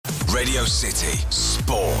Radio City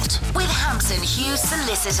Sport. With Hampson Hughes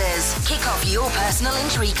Solicitors. Kick off your personal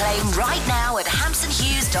injury claim right now at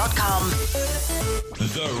hampsonhughes.com.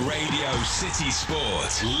 The Radio City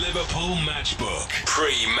Sport Liverpool Matchbook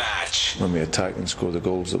pre-match. When we attack and score the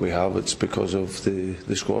goals that we have, it's because of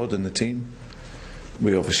the squad and the team.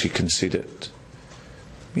 We obviously conceded,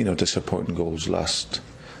 disappointing goals last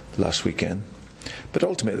weekend. But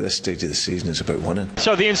ultimately, this stage of the season is about winning.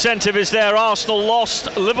 So the incentive is there. Arsenal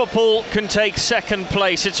lost. Liverpool can take second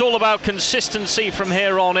place. It's all about consistency from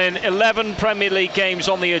here on in. 11 Premier League games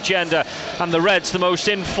on the agenda, and the Reds the most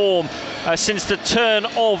in form since the turn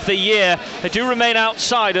of the year. They do remain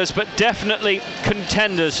outsiders, but definitely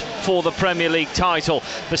contenders for the Premier League title.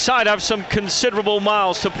 The side have some considerable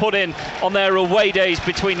miles to put in on their away days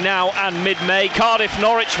between now and mid-May. Cardiff,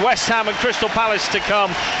 Norwich, West Ham and Crystal Palace to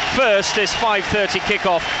come. First is 5:30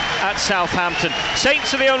 kick-off at Southampton.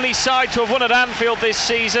 Saints are the only side to have won at Anfield this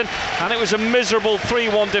season, and it was a miserable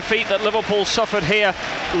 3-1 defeat that Liverpool suffered here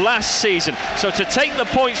last season. So to take the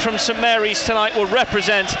points from St Mary's tonight will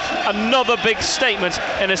represent another big statement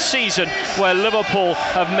in a season where Liverpool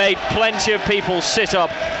have made plenty of people sit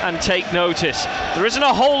up and take notice. There isn't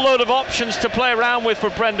a whole load of options to play around with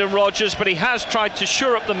for Brendan Rodgers, but he has tried to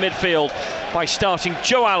shore up the midfield by starting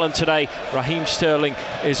Joe Allen today. Raheem Sterling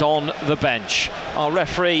is on the bench. Our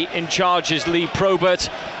referee in charge is Lee Probert.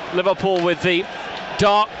 Liverpool with the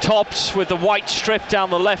dark tops with the white strip down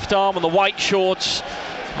the left arm and the white shorts,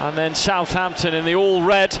 and then Southampton in the all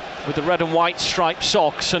red with the red and white striped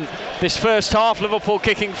socks. And this first half, Liverpool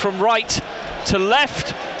kicking from right to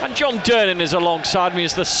left, and John Durnin is alongside me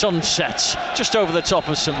as the sun sets just over the top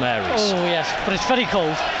of St Mary's. Oh yes, but it's very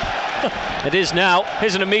cold. It is now.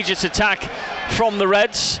 Here's an immediate attack from the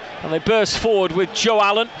Reds, and they burst forward with Joe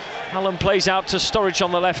Allen. Allen plays out to Sturridge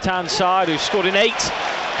on the left-hand side, who's scored in 8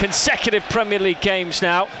 consecutive Premier League games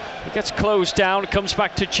now. He gets closed down, comes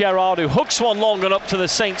back to Gerrard, who hooks one long and up to the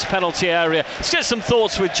Saints penalty area. Let's get some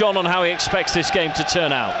thoughts with John on how he expects this game to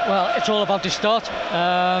turn out. Well, it's all about the start.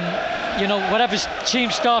 Whatever team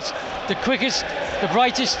starts the quickest, the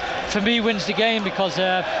brightest, for me wins the game, because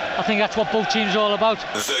I think that's what both teams are all about.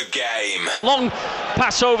 The game. Long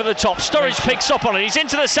pass over the top. Sturridge picks up on it. He's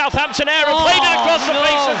into the Southampton area, played it across the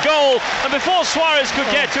face of goal, and before Suarez could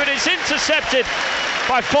get to it, it's intercepted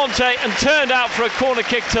by Fonte and turned out for a corner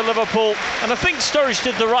kick to Liverpool. And I think Sturridge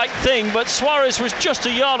did the right thing, but Suarez was just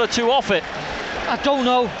a yard or two off it. I don't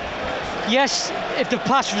know. Yes, if the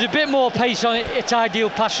pass was a bit more pace on it, it's ideal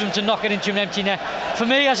pass for him to knock it into an empty net. For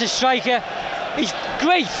me as a striker, he's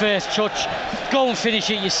great first touch. Go and finish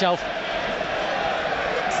it yourself.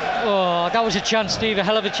 Oh, that was a chance, Steve, a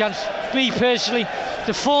hell of a chance. Me personally,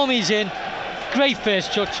 the form he's in, great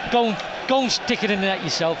first touch. Go and stick it in the net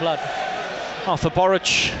yourself, lad. Arthur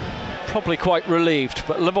Boruc probably quite relieved,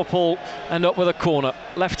 but Liverpool end up with a corner,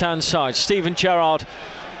 left-hand side. Steven Gerrard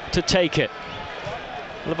to take it.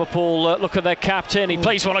 Liverpool look at their captain. He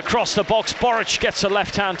plays one across the box. Boruc gets a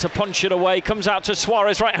left hand to punch it away. Comes out to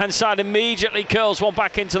Suarez, right hand side, immediately curls one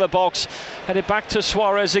back into the box. Headed back to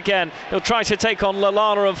Suarez again. He'll try to take on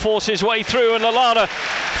Lallana and force his way through, and Lallana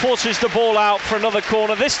forces the ball out for another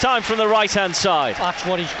corner, this time from the right hand side. That's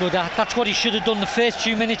what he's good at. That's what he should have done the first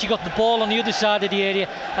 2 minutes. He got the ball on the other side of the area.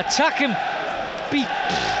 Attack him. Be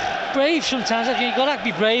brave sometimes. You've got to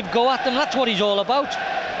be brave. Go at them. That's what he's all about.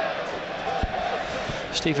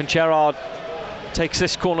 Steven Gerrard takes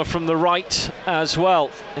this corner from the right as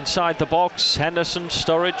well. Inside the box, Henderson,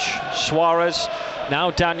 Sturridge, Suarez,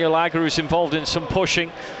 now Daniel Agger, who's involved in some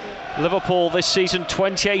pushing. Liverpool this season,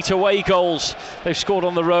 28 away goals they've scored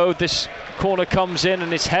on the road. This corner comes in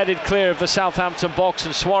and it's headed clear of the Southampton box,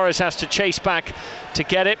 and Suarez has to chase back to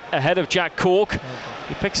get it ahead of Jack Cork.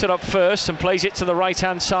 He picks it up first and plays it to the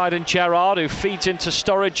right-hand side, and Gerrard, who feeds into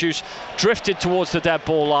Sturridge, who's drifted towards the dead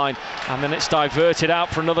ball line, and then it's diverted out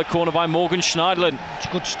for another corner by Morgan Schneiderlin. It's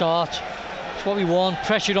a good start. It's what we want.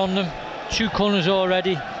 Pressure on them. 2 corners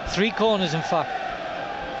already. 3 corners, in fact.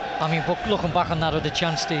 I mean, but looking back on that other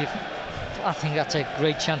chance, Steve, I think that's a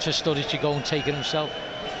great chance for Sturridge to go and take it himself.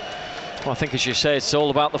 Well, I think, as you say, it's all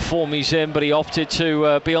about the form he's in, but he opted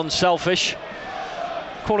to be unselfish.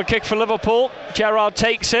 Corner kick for Liverpool. Gerrard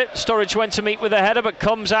takes it. Sturridge went to meet with a header, but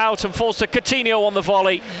comes out and falls to Coutinho on the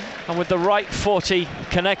volley. And with the right foot, he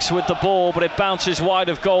connects with the ball, but it bounces wide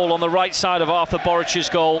of goal on the right side of Arthur Boruc's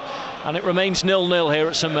goal. And it remains 0-0 here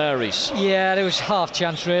at St Mary's. Yeah, there was half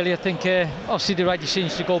chance, really. I think obviously the right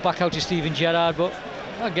decision to go back out to Steven Gerrard, but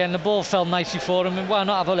again, the ball fell nicely for him, and why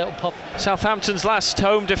not have a little pop? Southampton's last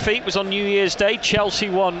home defeat was on New Year's Day. Chelsea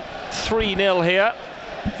won 3-0 here.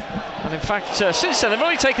 And in fact, since then, they've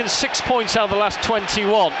only taken 6 points out of the last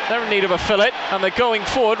 21. They're in need of a fillet, and they're going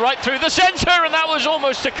forward right through the centre, and that was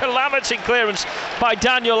almost a calamity clearance by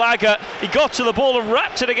Daniel Agger. He got to the ball and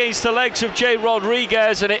wrapped it against the legs of Jay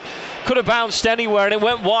Rodriguez, and it could have bounced anywhere, and it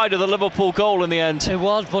went wide of the Liverpool goal in the end. It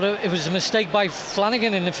was, but it was a mistake by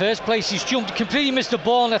Flanagan in the first place. He's jumped, completely missed the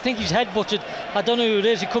ball, and I think he's head-butted. I don't know who it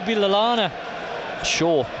is. It could be Lallana.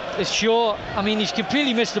 Shaw. It's Shaw. I mean, he's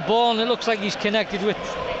completely missed the ball, and it looks like he's connected with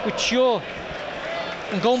Shaw.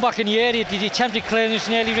 And going back in the area, the attempted clearance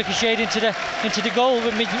nearly ricocheted into the goal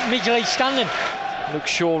with Midgley standing. Luke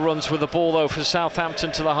Shaw runs with the ball though for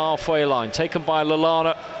Southampton to the halfway line, taken by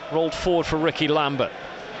Lallana, rolled forward for Ricky Lambert.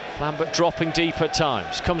 Lambert dropping deep at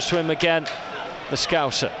times, comes to him again, the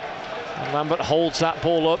Scouser. And Lambert holds that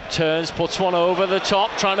ball up, turns, puts one over the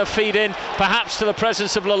top, trying to feed in perhaps to the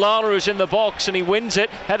presence of Lallana, who's in the box, and he wins it.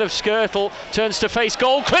 Head of Skirtle, turns to face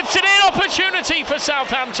goal, clips it in, opportunity for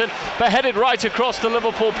Southampton, but headed right across the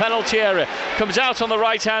Liverpool penalty area. Comes out on the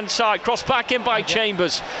right hand side, crossed back in by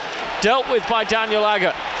Chambers, dealt with by Daniel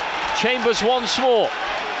Agger. Chambers once more.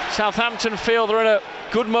 Southampton feel they're in a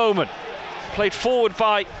good moment. Played forward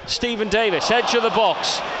by Stephen Davis, edge of the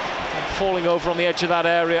box, and falling over on the edge of that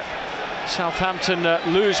area. Southampton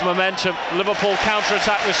lose momentum. Liverpool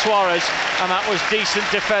counter-attack with Suarez, and that was decent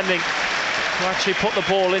defending to actually put the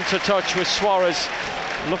ball into touch with Suarez,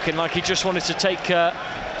 looking like he just wanted to take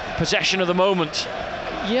possession of the moment.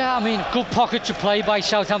 Yeah, I mean, good pocket to play by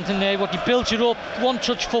Southampton there. What he built it up,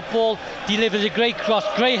 one-touch football, delivered a great cross,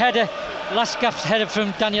 great header. Last gap's header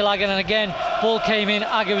from Daniel Agger, and again, ball came in,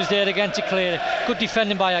 Agger was there again to clear it. Good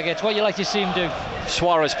defending by Agger, it's what you like to see him do.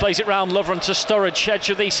 Suarez plays it round Lovren to Sturridge, edge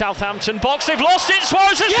of the Southampton box. They've lost it,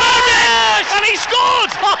 Suarez has found it! And he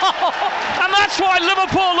scored! And that's why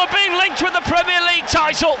Liverpool are being linked with the Premier League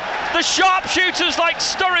title. The sharpshooters like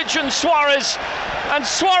Sturridge and Suarez. And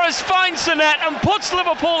Suarez finds the net and puts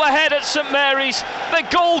Liverpool ahead at St Mary's. They're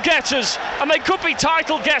goal getters, and they could be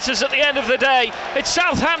title getters at the end of the day. It's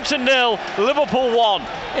Southampton 0, Liverpool 1.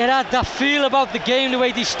 It had that feel about the game, the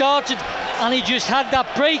way they started, and he just had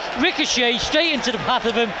that break, ricochet straight into the path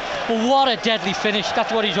of him. But what a deadly finish,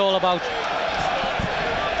 that's what he's all about.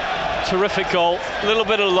 Terrific goal, a little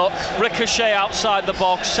bit of luck, ricochet outside the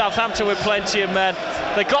box, Southampton with plenty of men.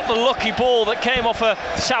 They got the lucky ball that came off a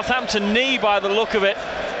Southampton knee by the look of it.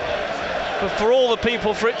 But for all the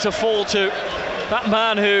people for it to fall to, that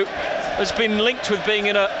man who has been linked with being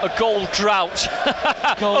in a goal drought,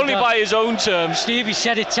 only by his own terms. Stevie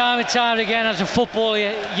said it time and time again, as a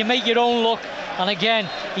footballer, you make your own luck. And again,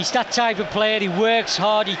 he's that type of player. He works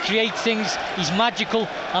hard, he creates things, he's magical,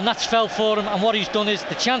 and that's fell for him. And what he's done is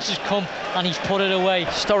the chance has come and he's put it away.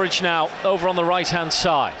 Sturridge now over on the right hand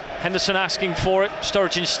side. Henderson asking for it.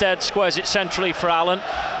 Sturridge instead squares it centrally for Allen.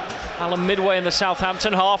 Allen midway in the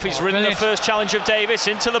Southampton half. He's ridden the first challenge of Davis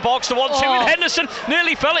into the box. The 1-2 with Henderson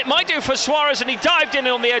nearly fell. It might do for Suarez, and he dived in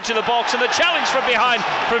on the edge of the box. And the challenge from behind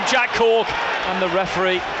from Jack Cork, and the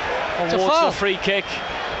referee awards the free kick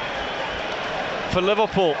for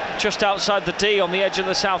Liverpool just outside the D on the edge of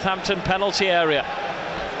the Southampton penalty area.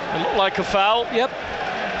 It looked like a foul. Yep.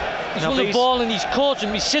 He's won the ball and he's caught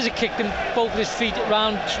him. He scissor kicked him both of his feet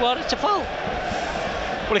around Suarez. It's a foul.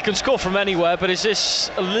 Well, he can score from anywhere, but is this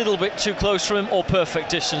a little bit too close for him, or perfect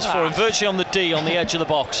distance for him? Virtually on the D on the edge of the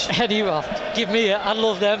box. Anyway, give me it. I'd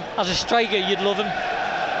love them. As a striker, you'd love him.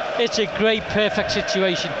 It's a great, perfect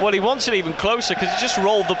situation. Well, he wants it even closer because he just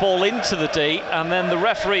rolled the ball into the D, and then the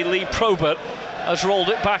referee, Lee Probert, has rolled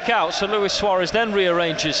it back out. So Luis Suarez then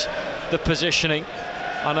rearranges the positioning.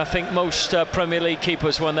 And I think most Premier League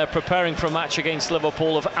keepers, when they're preparing for a match against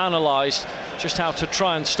Liverpool, have analysed just how to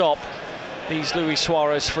try and stop these Luis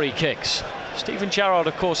Suarez free kicks. Steven Gerrard,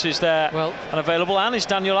 of course, is there and available, and is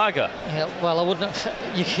Daniel Agger. Yeah, well, I wouldn't.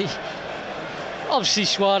 Obviously,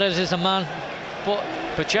 Suarez is a man,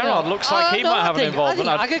 but Gerrard looks like he might have an involvement.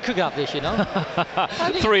 I think Agger could have this, you know.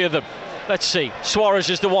 Three of them. Let's see. Suarez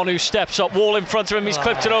is the one who steps up. Wall in front of him. He's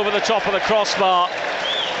clipped it over the top of the crossbar.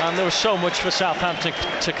 And there was so much for Southampton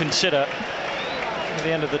to consider. At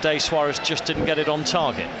the end of the day, Suarez just didn't get it on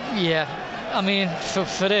target. Yeah, I mean, for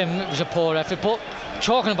him, it was a poor effort. But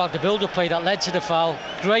talking about the build-up play that led to the foul,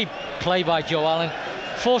 great play by Joe Allen.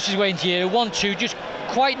 Forced his way into the area, 1-2, just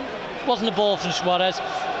quite wasn't the ball from Suarez,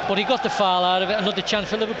 but he got the foul out of it. Another chance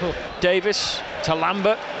for Liverpool. Davis to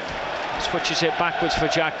Lambert, switches it backwards for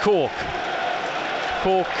Jack Cork.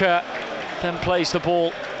 Cork then plays the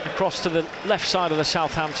ball across to the left side of the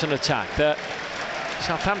Southampton attack.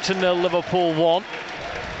 Southampton 0, Liverpool 1.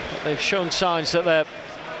 They've shown signs that they're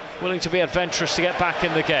willing to be adventurous to get back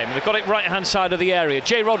in the game. They've got it right hand side of the area.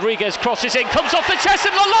 Jay Rodriguez crosses in, comes off the chest,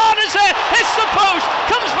 and Lallana's there, hits the post,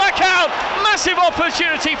 comes back out. Massive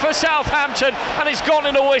opportunity for Southampton, and it's gone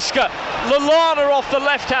in a whisker. Lallana off the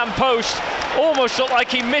left hand post, almost looked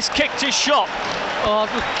like he miskicked his shot. Oh,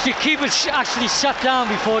 the keeper's actually sat down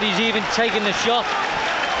before he's even taken the shot.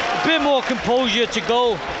 A bit more composure to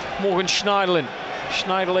go. Morgan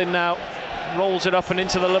Schneiderlin now rolls it up and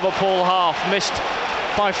into the Liverpool half, missed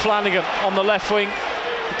by Flanagan on the left wing,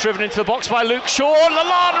 driven into the box by Luke Shaw.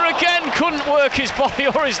 Lallana again couldn't work his body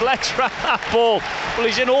or his legs around that ball. Well,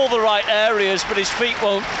 he's in all the right areas, but his feet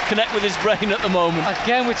won't connect with his brain at the moment.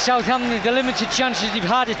 Again, with Southampton, the limited chances they've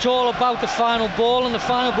had, it's all about the final ball, and the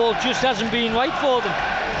final ball just hasn't been right for them.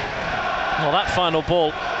 Well, that final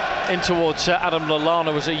ball in towards Adam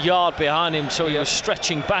Lallana was a yard behind him, so he was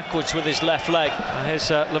stretching backwards with his left leg. And here's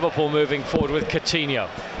Liverpool moving forward with Coutinho.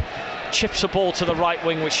 Chips a ball to the right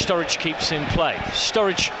wing, which Sturridge keeps in play.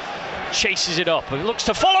 Sturridge chases it up and looks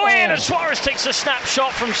to follow in, and Suarez takes a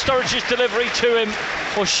snapshot from Sturridge's delivery to him.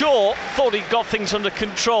 Well, Shaw thought he'd got things under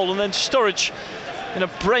control, and then Sturridge, in a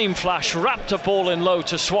brain flash, wrapped a ball in low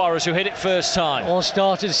to Suarez, who hit it first time. All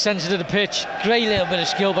started centre of the pitch. Great little bit of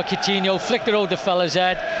skill by Coutinho, flicked it over the fella's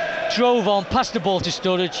head, drove on, passed the ball to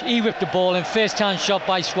Sturridge, he whipped the ball in, first time shot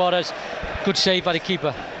by Suarez. Good save by the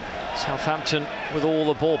keeper. Southampton, with all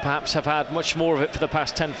the ball, perhaps have had much more of it for the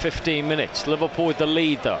past 10-15 minutes. Liverpool with the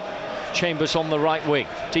lead though. Chambers on the right wing,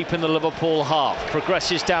 deep in the Liverpool half,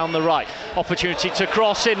 progresses down the right, opportunity to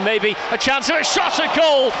cross in, maybe a chance of a shot, a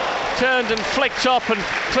goal, turned and flicked up and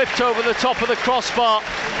clipped over the top of the crossbar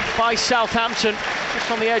by Southampton, just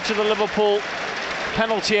on the edge of the Liverpool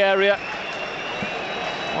penalty area.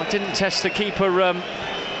 Well, didn't test the keeper,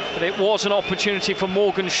 but it was an opportunity for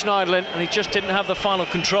Morgan Schneiderlin, and he just didn't have the final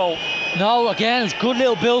control. No, again, it was good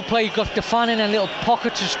little build play. You've got defining in little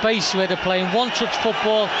pockets of space where they're playing one-touch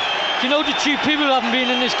football. Do you know the two people who haven't been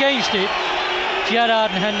in this game, Steve?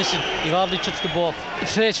 Gerrard and Henderson. They've hardly touched the ball. The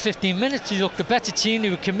first 15 minutes, they looked the better team. They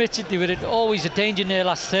were committed. They were always a danger in their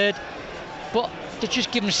last third. But they're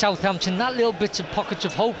just giving Southampton that little bits of pockets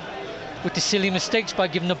of hope with the silly mistakes by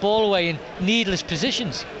giving the ball away in needless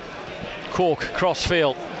positions. Cork,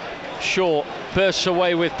 crossfield. Shaw bursts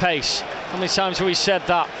away with pace. How many times have we said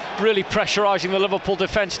that? Really pressurising the Liverpool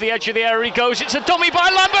defence. To the edge of the area he goes. It's a dummy by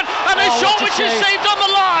Lambert, and a shot which is saved on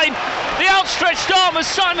the line. The outstretched arm as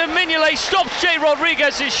Simon Mignolet stops Jay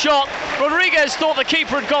Rodriguez's shot. Rodriguez thought the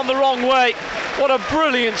keeper had gone the wrong way. What a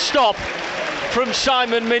brilliant stop from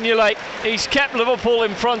Simon Mignolet. He's kept Liverpool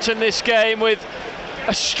in front in this game with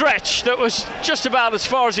a stretch that was just about as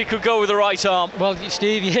far as he could go with the right arm. Well,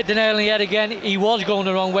 Steve, you hit the nail on the head again. He was going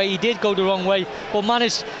the wrong way. He did go the wrong way, but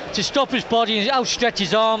managed to stop his body and outstretch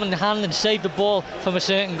his arm and hand and save the ball from a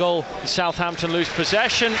certain goal. Southampton lose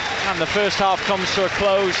possession, and the first half comes to a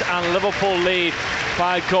close, and Liverpool lead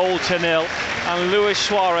by a goal to nil. And Luis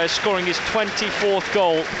Suarez scoring his 24th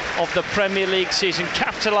goal of the Premier League season,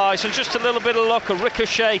 capitalised on just a little bit of luck, a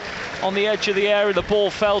ricochet on the edge of the area, the ball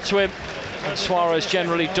fell to him. And Suarez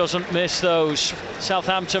generally doesn't miss those.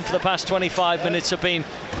 Southampton for the past 25 minutes have been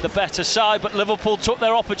the better side, but Liverpool took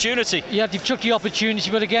their opportunity. Yeah, they took the opportunity,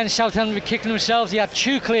 but again, Southampton were kicking themselves. They had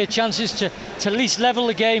two clear chances to at least level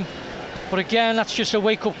the game. But again, that's just a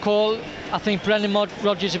wake-up call. I think Brendan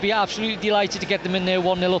Rodgers would be absolutely delighted to get them in there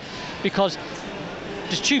 1-0 up, because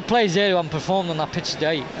there's two players there who haven't performed on that pitch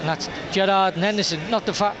today, and that's Gerrard and Henderson. Not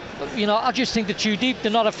the fact, I just think they're too deep.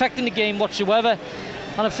 They're not affecting the game whatsoever.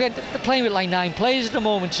 And I think they're playing with like 9 players at the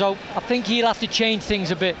moment, so I think he'll have to change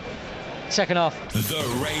things a bit second half. The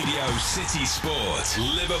Radio City Sport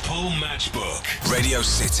Liverpool Matchbook. Radio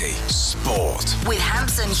City Sport. With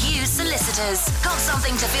Hampson Hughes Solicitors. Got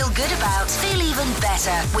something to feel good about? Feel even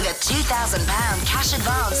better with a £2,000 cash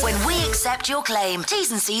advance when we accept your claim.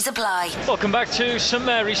 T's and C's apply. Welcome back to St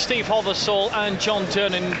Mary's. Steve Hothersall and John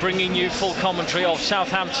Durnin bringing you full commentary of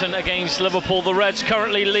Southampton against Liverpool. The Reds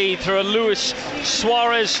currently lead through a Luis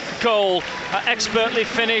Suarez goal, expertly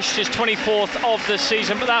finished, his 24th of the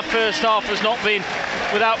season, but that first half has not been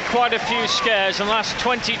without quite a few scares, and the last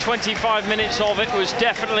 20-25 minutes of it was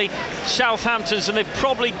definitely Southampton's, and they've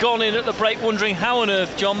probably gone in at the break wondering how on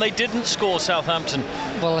earth, John, they didn't score Southampton.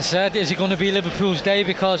 Well, I said, is it going to be Liverpool's day?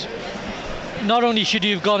 Because not only should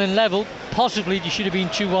you have gone in level, possibly you should have been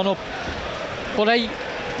 2-1 up, but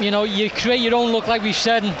you create your own look, like we've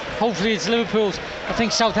said, and hopefully it's Liverpool's. I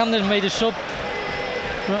think Southampton made a sub.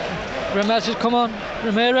 Ramirez has come on.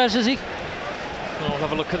 Ramirez, is he? We'll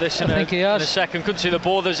have a look at this in a second. Couldn't see the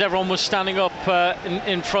ball as everyone was standing up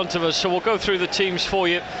in front of us, so we'll go through the teams for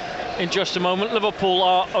you in just a moment. Liverpool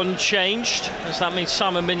are unchanged, as that means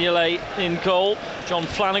Simon Mignolet in goal, John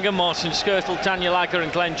Flanagan, Martin Skrtel, Daniel Agger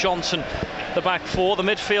and Glenn Johnson the back four. The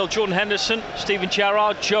midfield, Jordan Henderson, Steven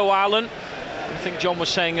Gerrard, Joe Allen. I think John was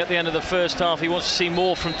saying at the end of the first half he wants to see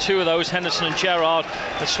more from two of those, Henderson and Gerrard.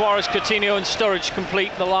 And Suarez, Coutinho and Sturridge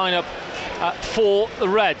complete the lineup for the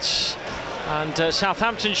Reds. And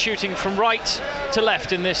Southampton shooting from right to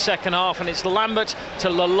left in this second half, and it's Lambert to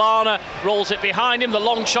Lallana, rolls it behind him, the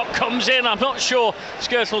long shot comes in. I'm not sure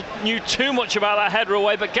Skrtel knew too much about that header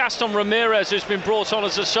away, but Gaston Ramirez, who's been brought on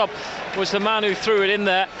as a sub, was the man who threw it in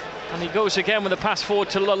there. And he goes again with a pass forward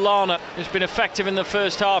to Lallana, who's been effective in the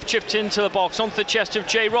first half, chipped into the box onto the chest of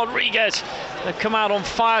Jay Rodriguez. They've come out on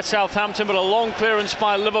fire, Southampton, but a long clearance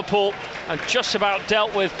by Liverpool and just about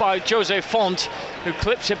dealt with by Jose Font, who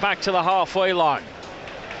clips it back to the halfway line.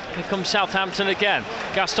 Here comes Southampton again.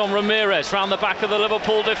 Gaston Ramirez round the back of the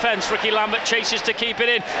Liverpool defence. Ricky Lambert chases to keep it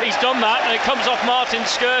in. He's done that, and it comes off Martin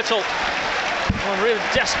Skrtel. Well, real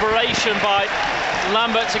desperation by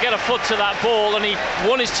Lambert to get a foot to that ball, and he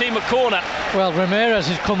won his team a corner. Well, Ramirez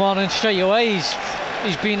has come on, and straight away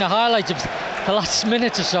he's been the highlight of the last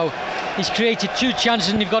minute or so. He's created two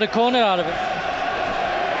chances and they've got a corner out of it.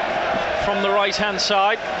 From the right-hand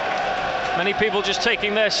side, many people just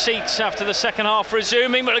taking their seats after the second half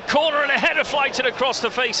resuming, but a corner and a header flighted across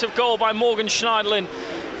the face of goal by Morgan Schneiderlin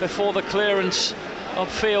before the clearance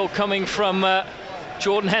upfield coming from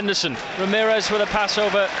Jordan Henderson. Ramirez with a pass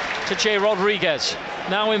over to Jay Rodriguez.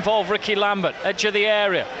 Now involved Ricky Lambert, edge of the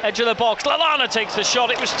area, edge of the box. Lallana takes the shot,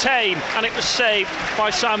 it was tame, and it was saved by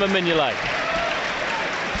Simon Mignolet.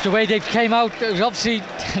 The way they came out, it was obviously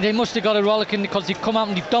they must have got a rollicking, because they've come out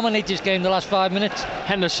and they've dominated this game the last 5 minutes.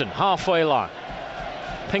 Henderson, halfway line,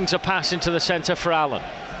 pings a pass into the centre for Allen.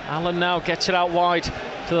 Allen now gets it out wide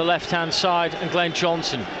to the left-hand side, and Glenn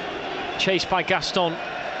Johnson, chased by Gaston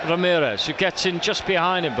Ramirez, who gets in just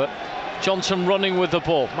behind him, but Johnson running with the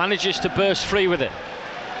ball, manages to burst free with it.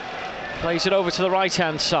 Plays it over to the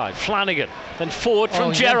right-hand side. Flanagan, then forward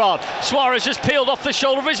from Gerrard. Yeah. Suarez has peeled off the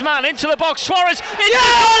shoulder of his man, into the box. Suarez, into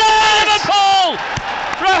Liverpool!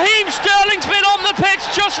 Raheem Sterling's been on the pitch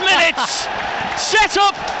just minutes. Set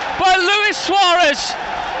up by Luis Suarez.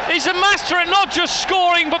 He's a master at not just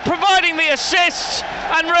scoring, but providing the assists.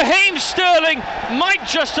 And Raheem Sterling might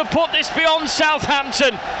just have put this beyond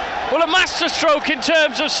Southampton. Well, a masterstroke in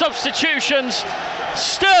terms of substitutions.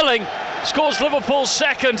 Sterling scores Liverpool's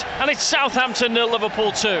second, and it's Southampton 0,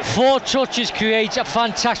 Liverpool 2. 4 touches creates a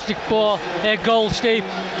fantastic goal, Steve.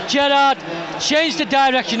 Gerrard changed the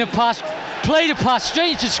direction of pass, played a pass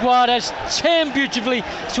straight into Suarez, turned beautifully.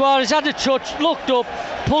 Suarez had a touch, looked up,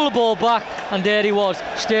 pulled the ball back, and there he was.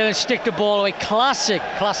 Sterling stick the ball away. Classic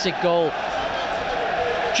goal.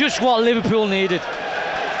 Just what Liverpool needed.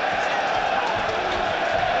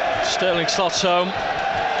 Sterling slots home,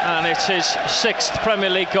 and it's his 6th Premier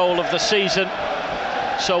League goal of the season.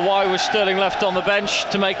 So why was Sterling left on the bench?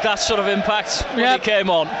 To make that sort of impact when he came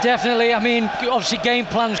on. Definitely. I mean, obviously game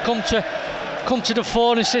plans come to the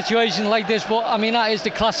fore in situations like this, but I mean, that is the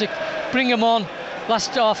classic. Bring him on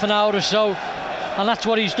last half an hour or so, and that's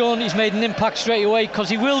what he's done. He's made an impact straight away, because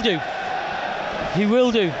he will do.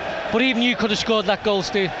 But even you could have scored that goal,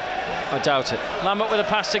 Steve. I doubt it. Lambert with a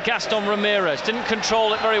pass to Gaston Ramirez. Didn't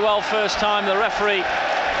control it very well first time. The referee,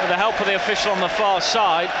 with the help of the official on the far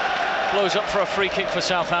side, blows up for a free kick for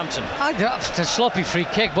Southampton. It's a sloppy free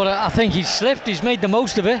kick, but I think he's slipped. He's made the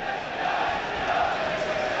most of it.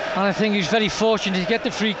 And I think he's very fortunate to get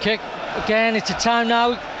the free kick. Again, it's a time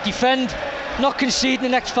now. Defend, not concede in the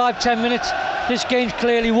next 5-10 minutes. This game's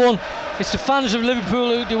clearly won. It's the fans of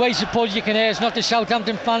Liverpool, the way suppose you can hear. It's not the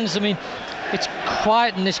Southampton fans. I mean, it's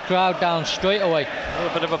quieting this crowd down straight away. A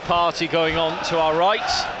little bit of a party going on to our right.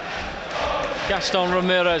 Gaston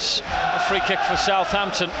Ramirez, a free kick for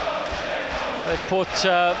Southampton. They put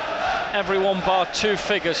everyone bar 2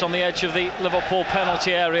 figures on the edge of the Liverpool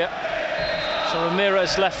penalty area. So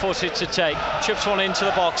Ramirez left-footed to take, chips one into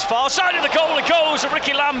the box, far side of the goal it goes, and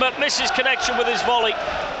Ricky Lambert misses connection with his volley,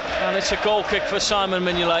 and it's a goal kick for Simon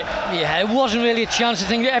Mignolet. Yeah, it wasn't really a chance. I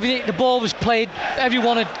think the ball was played,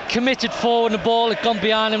 everyone had committed forward, and the ball had gone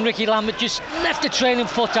behind, and Ricky Lambert just left the trailing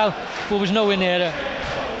foot out, but was nowhere near it.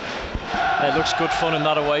 It looks good fun in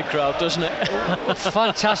that away crowd, doesn't it?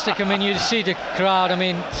 Fantastic. I mean, you see the crowd. I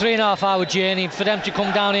mean, 3.5 hour journey for them to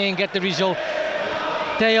come down here and get the result.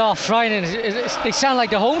 They are frightening. They sound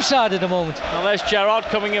like the home side at the moment. Now there's Gerrard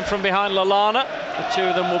coming in from behind Lallana. The two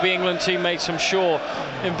of them will be England teammates, I'm sure,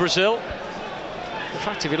 in Brazil. In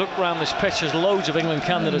fact, if you look around this pitch, there's loads of England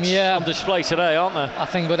candidates on display today, aren't there? I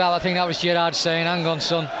think that was Gerrard saying, hang on,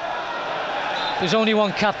 son. There's only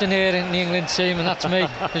one captain here in the England team, and that's me.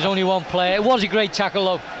 There's only one player. It was a great tackle,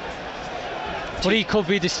 though. But he could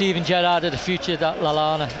be the Steven Gerrard of the future, that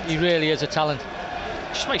Lallana. He really is a talent.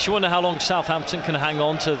 Just makes you wonder how long Southampton can hang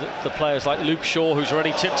on to the players like Luke Shaw, who's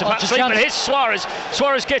already tipped to back sleep. But here's Suarez.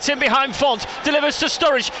 Suarez gets in behind Font, delivers to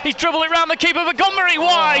Sturridge. He's dribbled it round the keeper, Montgomery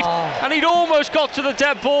wide, and he'd almost got to the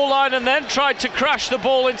dead ball line and then tried to crash the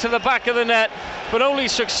ball into the back of the net, but only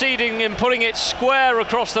succeeding in putting it square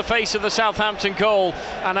across the face of the Southampton goal,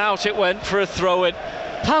 and out it went for a throw-in.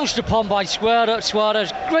 Pounced upon by Suarez.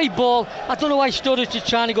 Great ball. I don't know why Sturridge is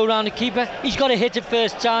trying to go round the keeper. He's got to hit it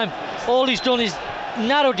first time. All he's done is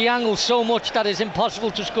narrowed the angle so much that it's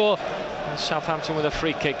impossible to score. Southampton with a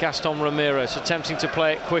free kick. Gaston Ramirez attempting to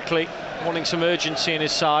play it quickly, wanting some urgency in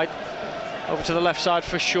his side. Over to the left side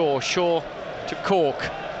for Shaw. Shaw to Cork.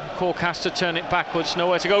 Cork has to turn it backwards,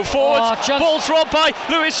 nowhere to go forwards. Ball's robbed by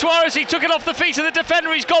Luis Suarez. He took it off the feet of the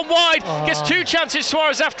defender. He's gone wide. Gets two chances.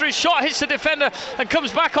 Suarez, after his shot, hits the defender and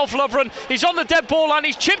comes back off Lovren. He's on the dead ball line.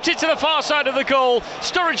 He's chipped it to the far side of the goal.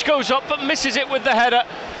 Sturridge goes up but misses it with the header.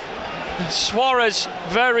 Suarez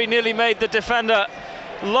very nearly made the defender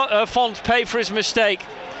Font pay for his mistake.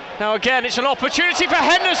 Now again, it's an opportunity for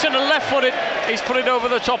Henderson, and left-footed. He's put it over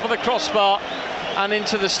the top of the crossbar and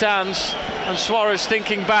into the stands. And Suarez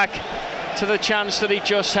thinking back to the chance that he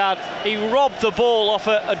just had. He robbed the ball off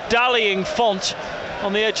a dallying Font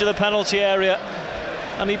on the edge of the penalty area,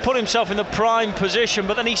 and he put himself in the prime position,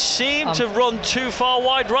 but then he seemed to run too far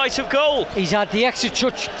wide right of goal. He's had the extra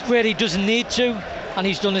touch where he doesn't need to, and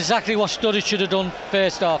he's done exactly what Sturridge should have done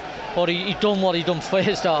first half, or he done what he done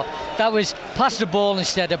first half. That was pass the ball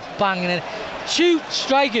instead of banging it. Two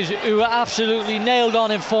strikers who are absolutely nailed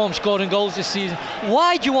on in form, scoring goals this season.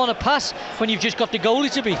 Why do you want to pass when you've just got the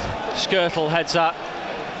goalie to beat? Skirtle heads that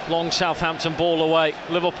long Southampton ball away.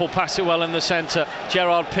 Liverpool pass it well in the centre.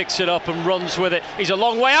 Gerrard picks it up and runs with it. He's a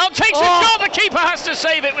long way out, takes a shot. The keeper has to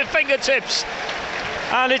save it with fingertips.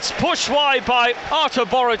 And it's pushed wide by Artur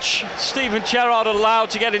Boruc. Steven Gerrard allowed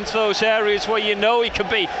to get into those areas where you know he can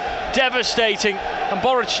be devastating. And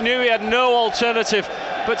Boruc knew he had no alternative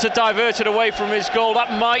but to divert it away from his goal.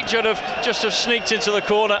 That might just have sneaked into the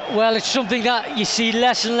corner. Well, it's something that you see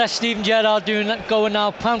less and less Steven Gerrard doing, going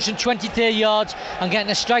now, pouncing 20-30 yards and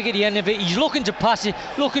getting a strike at the end of it. He's looking to pass it.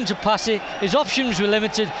 His options were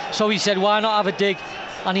limited, so he said, why not have a dig?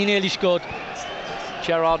 And he nearly scored.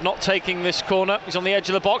 Gerrard not taking this corner. He's on the edge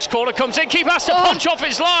of the box. Corner comes in. Keeper has to punch off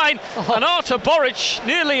his line. And Artur Boruc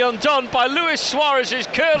nearly undone by Luis Suarez's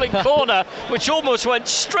curling corner, which almost went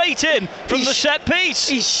straight in from the set piece.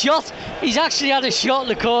 He's shot. He's actually had a shot in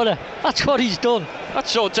the corner. That's what he's done.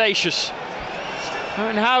 That's audacious. I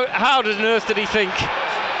mean, how on earth did he think?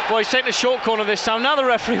 Well, he's taking a short corner this time. Now the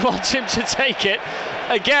referee wants him to take it.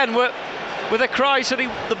 Again, with a cry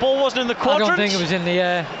that the ball wasn't in the quadrant. I don't think it was in the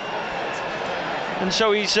air. And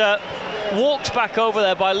so he's walked back over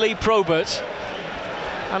there by Lee Probert,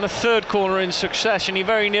 and a third corner in succession. He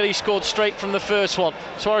very nearly scored straight from the first one.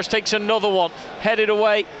 Suarez takes another one, headed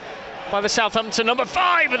away by the Southampton number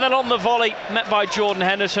 5, and then on the volley met by Jordan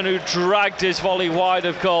Henderson, who dragged his volley wide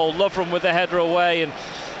of goal. Lovren with the header away, and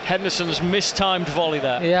Henderson's mistimed volley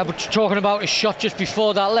there. Yeah, but talking about a shot just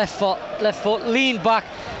before that, left foot leaned back,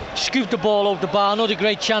 scooped the ball over the bar. Another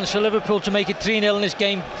great chance for Liverpool to make it 3-0 in this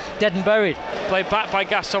game, dead and buried. Played back by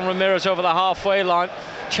Gaston Ramirez over the halfway line.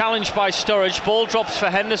 Challenged by Sturridge. Ball drops for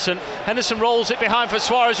Henderson. Henderson rolls it behind for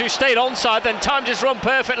Suarez, who stayed onside, then timed his run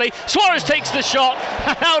perfectly. Suarez takes the shot,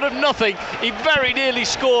 and out of nothing, he very nearly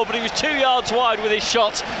scored, but he was 2 yards wide with his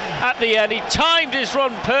shot at the end. He timed his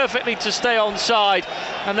run perfectly to stay onside,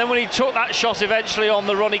 and then when he took that shot eventually on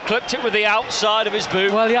the run, he clipped it with the outside of his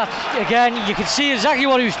boot. Well, yeah, again, you can see exactly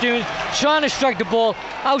what he was doing, trying to strike the ball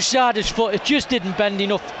outside his foot. It just didn't bend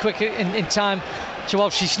enough quicker in time to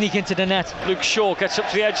obviously sneak into the net. Luke Shaw gets up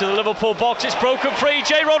to the edge of the Liverpool box. It's broken free.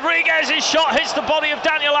 Jay Rodriguez's shot hits the body of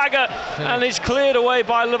Daniel Agger and is cleared away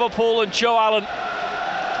by Liverpool and Joe Allen.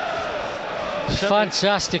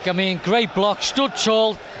 Fantastic. I mean, great block. Stood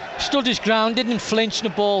tall, stood his ground, didn't flinch the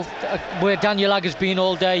ball where Daniel Agger's been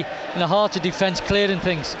all day in the heart of defence, clearing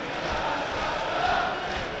things.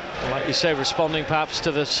 Like you say, responding perhaps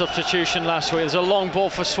to the substitution last week. There's a long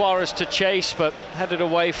ball for Suarez to chase, but headed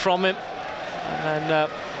away from him. And then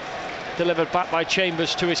delivered back by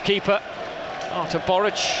Chambers to his keeper, Artur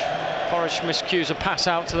Boruc. Boruc miscues a pass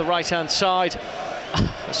out to the right-hand side.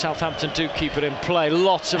 Southampton do keep it in play.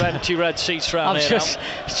 Lots of empty red seats around here.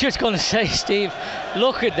 I was just going to say, Steve,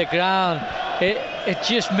 look at the ground. It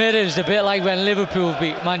just mirrors a bit like when Liverpool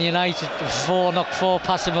beat Man United 4-4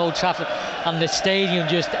 past the Old Trafford, and the stadium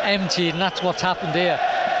just emptied, and that's what's happened here,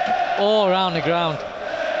 all around the ground.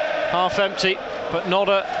 Half empty. but not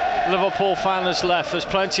a Liverpool fan has left. There's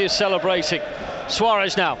plenty of celebrating.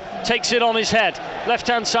 Suarez now takes it on his head,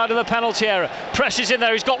 left-hand side of the penalty area, presses in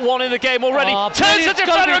there, he's got one in the game already, turns the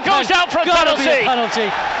defender and goes down for a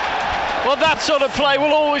penalty. Well, that sort of play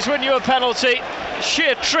will always win you a penalty.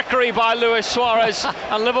 Sheer trickery by Luis Suarez,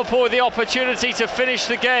 and Liverpool with the opportunity to finish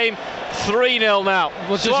the game 3-0 now.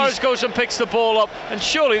 Well, Suarez goes and picks the ball up, and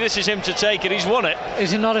surely this is him to take it. He's won it.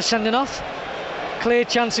 Is it not a sending off? Clear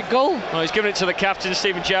chance at goal. Well, he's given it to the captain,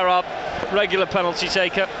 Steven Gerrard, regular penalty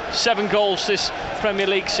taker. 7 goals this Premier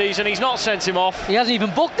League season. He's not sent him off. He hasn't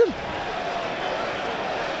even booked him.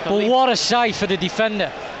 But what a sight for the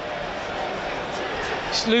defender.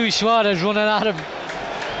 It's Luis Suarez running at him.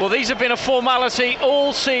 Well, these have been a formality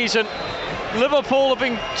all season. Liverpool have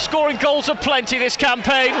been scoring goals aplenty this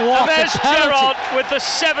campaign. And there's Gerrard with the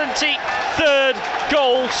 73rd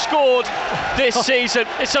goal scored this season.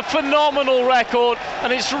 It's a phenomenal record,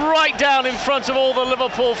 and it's right down in front of all the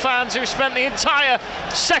Liverpool fans who spent the entire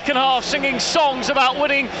second half singing songs about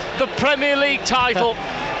winning the Premier League title.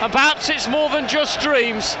 And perhaps it's more than just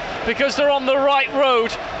dreams, because they're on the right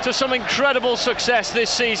road to some incredible success this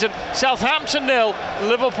season. Southampton 0,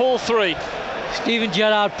 Liverpool 3. Steven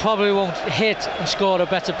Gerrard probably won't hit and score a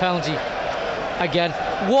better penalty again.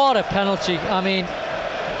 What a penalty. I mean,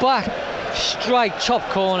 back, strike, top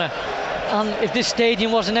corner. And if this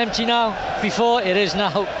stadium wasn't empty now, before, it is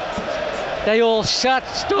now. They all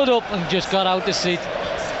stood up and just got out the seat.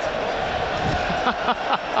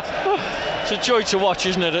 It's a joy to watch,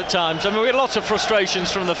 isn't it, at times? I mean, we had lots of frustrations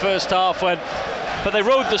from the first half, but they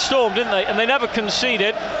rode the storm, didn't they? And they never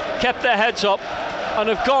conceded, kept their heads up, and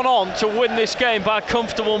have gone on to win this game by a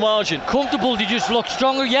comfortable margin. Comfortable, they just look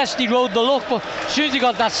stronger. Yes, they rode the luck, but as soon as they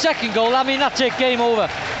got that second goal, I mean, that's it, game over.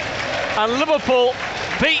 And Liverpool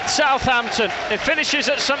beat Southampton. It finishes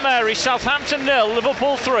at St Mary's. Southampton 0,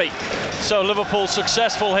 Liverpool 3. So Liverpool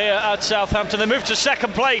successful here at Southampton. They move to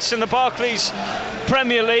second place in the Barclays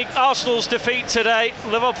Premier League. Arsenal's defeat today.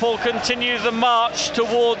 Liverpool continue the march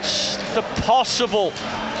towards the possible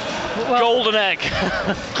golden egg.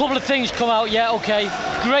 A couple of things come out, yeah, okay.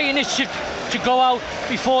 Great initiative to go out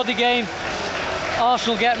before the game.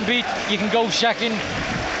 Arsenal getting beat, you can go second.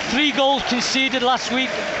 3 goals conceded last week.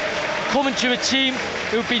 Coming to a team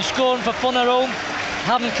who've been scoring for fun at home,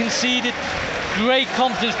 haven't conceded. Great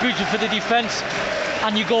confidence booster for the defence,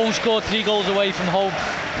 and you go and score 3 goals away from home,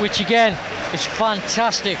 which again is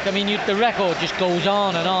fantastic. I mean, the record just goes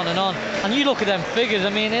on and on and on. And you look at them figures, I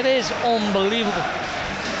mean, it is unbelievable.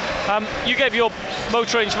 You gave your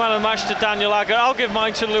Motor Range man of the match to Daniel Agger. I'll give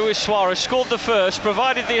mine to Luis Suarez. Scored the first,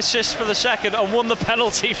 provided the assist for the second, and won the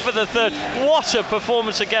penalty for the third. What a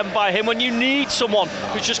performance again by him when you need someone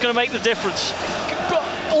who's just going to make the difference.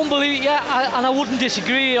 Unbelievable, yeah, and I wouldn't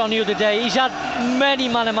disagree on the other day. He's had many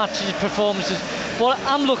man of matches performances, but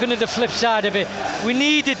I'm looking at the flip side of it. We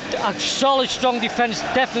needed a solid, strong defence,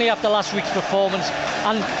 definitely after last week's performance,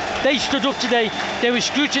 and they stood up today. They were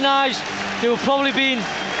scrutinised, they were probably being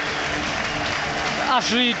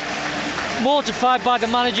absolutely mortified by the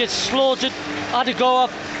manager, slaughtered, had to go up,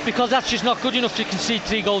 because that's just not good enough to concede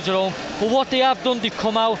 3 goals at home. But what they have done, they've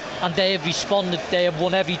come out and they have responded. They have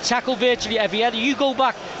won every tackle, virtually every header. You go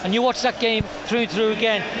back and you watch that game through and through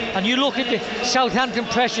again, and you look at the Southampton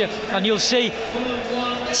pressure, and you'll see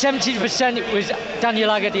 70% was Daniel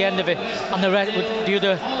Agger at the end of it, and the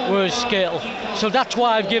other was Skittle. So that's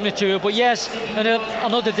why I've given it to her. But yes,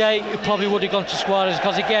 another day it probably would have gone to Suarez,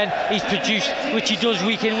 because again he's produced, which he does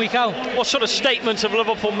week in, week out. What sort of statement have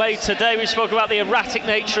Liverpool made today? We spoke about the erratic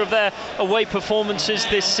nature of their away performances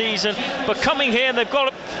this season, but coming here, and they've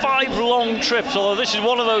got 5 long trips, although this is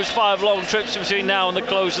one of those 5 long trips between now and the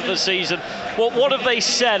close of the season. What have they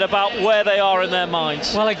said about where they are in their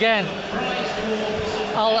minds? Well, again,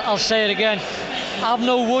 I'll say it again. I've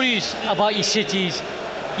no worries about your Cities,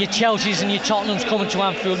 your Chelseas and your Tottenhams coming to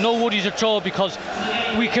Anfield. No worries at all, because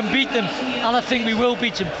we can beat them, and I think we will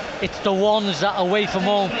beat them. It's the ones that are away from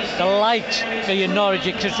home, the likes of your Norwich,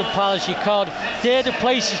 your Crystal Palace, your Cardiff. They're the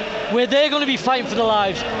places where they're going to be fighting for their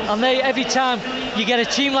lives. And every time you get a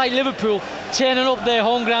team like Liverpool turning up their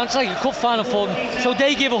home ground, it's like a cup final for them. So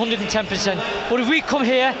they give 110%. But if we come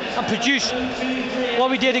here and produce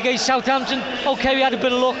what we did against Southampton, okay, we had a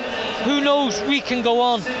bit of luck. Who knows, we can go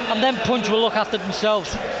on, and then Punch will look after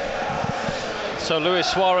themselves. So Luis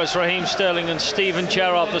Suarez, Raheem Sterling and Steven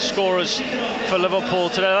Gerrard, the scorers for Liverpool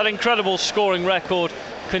today. That incredible scoring record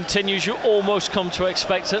continues. You almost come to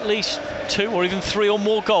expect at least 2 or even 3 or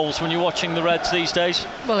more goals when you're watching the Reds these days.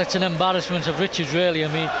 Well, it's an embarrassment of riches, really. I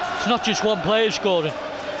mean, it's not just one player scoring,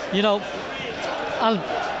 you know. And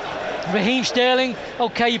Raheem Sterling,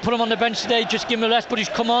 okay, you put him on the bench today, just give him a rest, but he's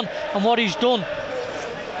come on, and what he's done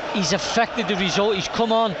he's affected the result. He's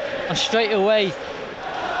come on, and straight away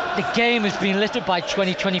the game has been lifted by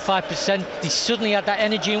 20-25%. He suddenly had that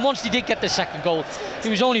energy, and once he did get the second goal,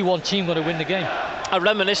 there was only one team going to win the game. I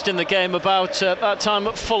reminisced in the game about that time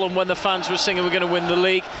at Fulham when the fans were singing we're going to win the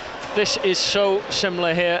league. This is so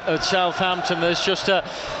similar here at Southampton. There's just a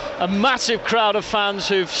massive crowd of fans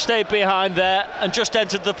who've stayed behind there and just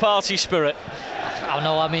entered the party spirit. I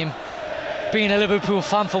know, I mean, being a Liverpool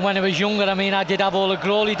fan from when I was younger, I mean, I did have all the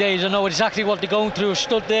Crawley days. I know exactly what they're going through. I've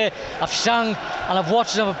stood there, I've sang, and I've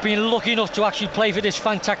watched them. I've been lucky enough to actually play for this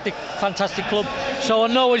fantastic club. So I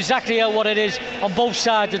know exactly what it is on both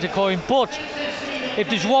sides of the coin. But if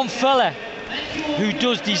there's one fella who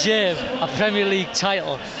does deserve a Premier League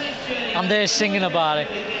title, and they're singing about it,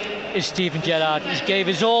 is Steven Gerrard. He's gave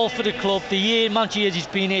his all for the club. The amount of years he's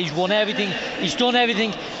been here, he's won everything. He's done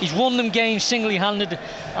everything. He's won them games single-handed,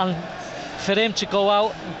 and for him to go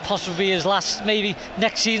out and possibly his last, maybe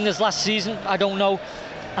next season, his last season, I don't know,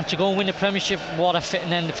 and to go and win the Premiership, what a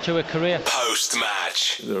fitting end to a career.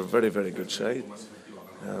 Post-match. They're a very, very good side.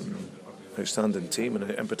 Outstanding team, and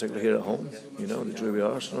in particular here at home. You know, they drew with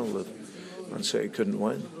Arsenal, Man City couldn't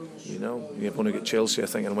win. You know, you've only got Chelsea, I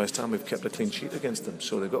think, and West Ham. We've kept a clean sheet against them,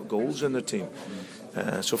 so they've got goals in their team.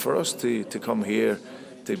 So for us to come here,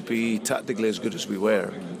 to be tactically as good as we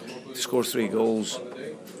were, to score 3 goals,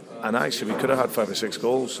 and actually we could have had 5 or 6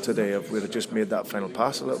 goals today if we'd have just made that final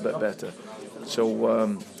pass a little bit better. So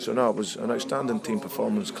no, it was an outstanding team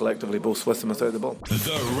performance collectively, both with and without the ball.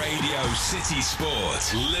 The Radio City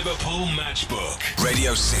Sport Liverpool Matchbook.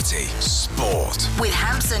 Radio City Sport. With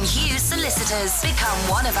Hampson Hughes Solicitors. Become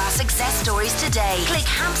one of our success stories today. Click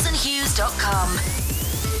hampsonhughes.com.